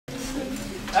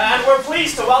And we're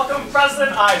pleased to welcome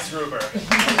President Eisgruber.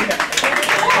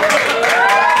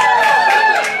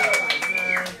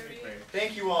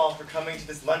 Thank you all for coming to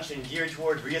this luncheon geared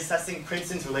toward reassessing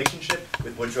Princeton's relationship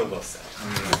with Woodrow Wilson.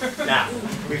 Now,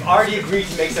 we've already agreed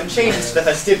to make some changes to the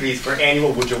festivities for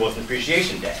annual Woodrow Wilson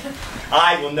Appreciation Day.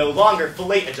 I will no longer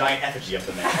fillet a giant effigy of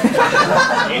the man.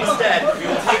 Instead, we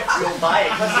will buy a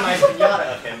customized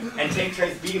piñata of him and take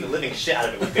turns beating the living shit out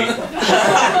of it with baseball.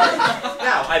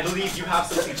 Now, I believe you have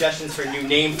some suggestions for a new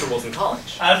name for Wilson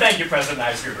College. Thank you, President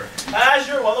Eisgruber. As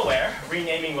you're well aware,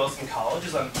 renaming Wilson College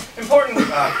is an important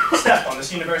step on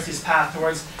this university's path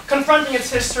towards confronting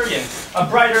its history and a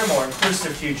brighter, more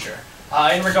inclusive future.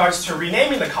 In regards to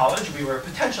renaming the college, we were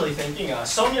potentially thinking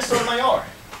Sonia Sotomayor.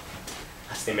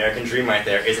 That's the American dream right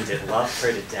there, isn't it? Love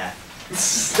her to death.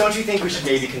 Don't you think we should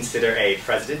maybe consider a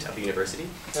president of the university?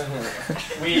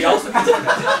 We also consider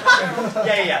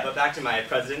that. Yeah, but back to my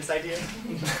president's idea.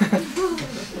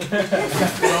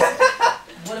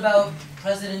 What about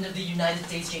President of the United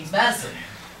States, James Madison?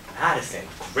 Madison,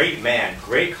 great man,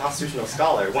 great constitutional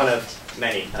scholar, one of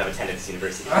many that have attended this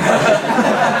university.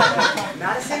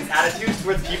 Madison's attitudes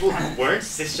towards people who weren't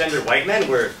cisgender white men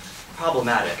were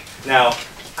problematic. Now,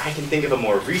 I can think of a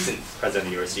more recent president of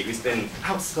the university who's been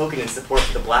outspoken in support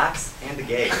for the blacks and the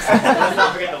gays. Let's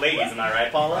not forget the ladies, am I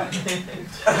right, Paula?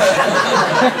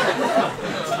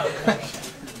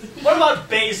 What about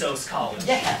Bezos College?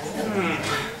 Yeah.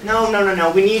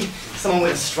 No. We need someone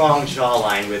with a strong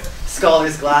jawline, with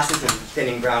scholar's glasses and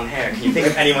thinning brown hair. Can you think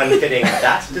of anyone fitting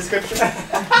that description?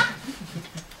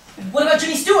 What about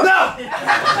Jimmy Stewart? No.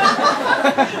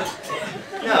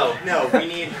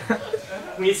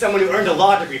 We need someone who earned a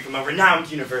law degree from a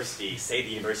renowned university, say the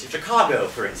University of Chicago,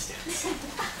 for instance.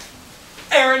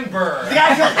 Aaron Burr. The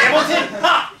guy from Hamilton?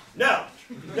 Ha!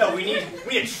 No, we need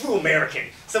a true American.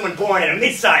 Someone born in a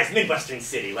mid-sized Midwestern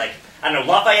city, like, I don't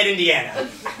know, Lafayette, Indiana.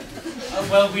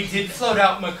 Well, we did float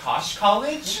out McCosh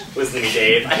College. Listen to me,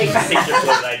 Dave. I hate to sink your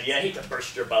floated idea. I hate to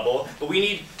burst your bubble. But we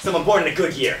need someone born in a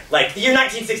good year, like the year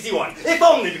 1961. If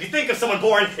only we could think of someone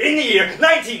born in the year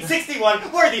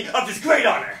 1961 worthy of this great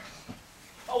honor.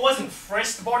 Oh, wasn't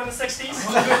Frist born in the 60s?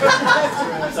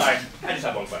 Sorry, I just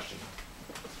have one question.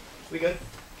 We good?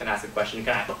 Can I ask a question?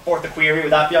 Can I report the query?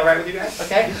 Would that be alright with you guys?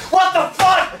 Okay? What the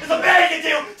fuck is a man to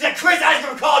do to Chris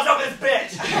Eisgruber College over this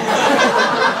bitch?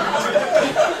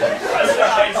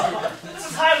 This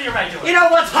is highly irregular. You know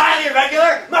what's highly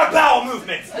irregular? My bowel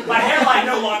movements. My hairline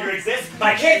no longer exists.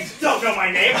 My kids don't know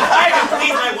my name. I haven't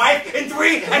pleased my wife in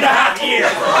 3.5 years.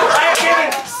 I have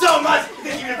given so much to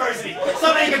this university.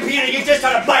 So many competing, you just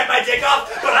trying to bite my dick off,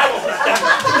 but I won't let them.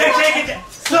 They're taking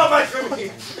so much from me.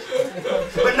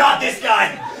 But not this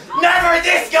guy. Never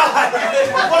this guy!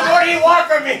 What more do you want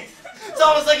from me? It's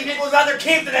almost like people would rather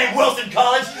keep the name Wilson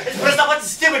College and put a bunch of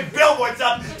stupid billboards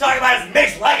up talking about his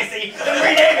mixed legacy than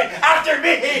rename it after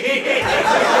me!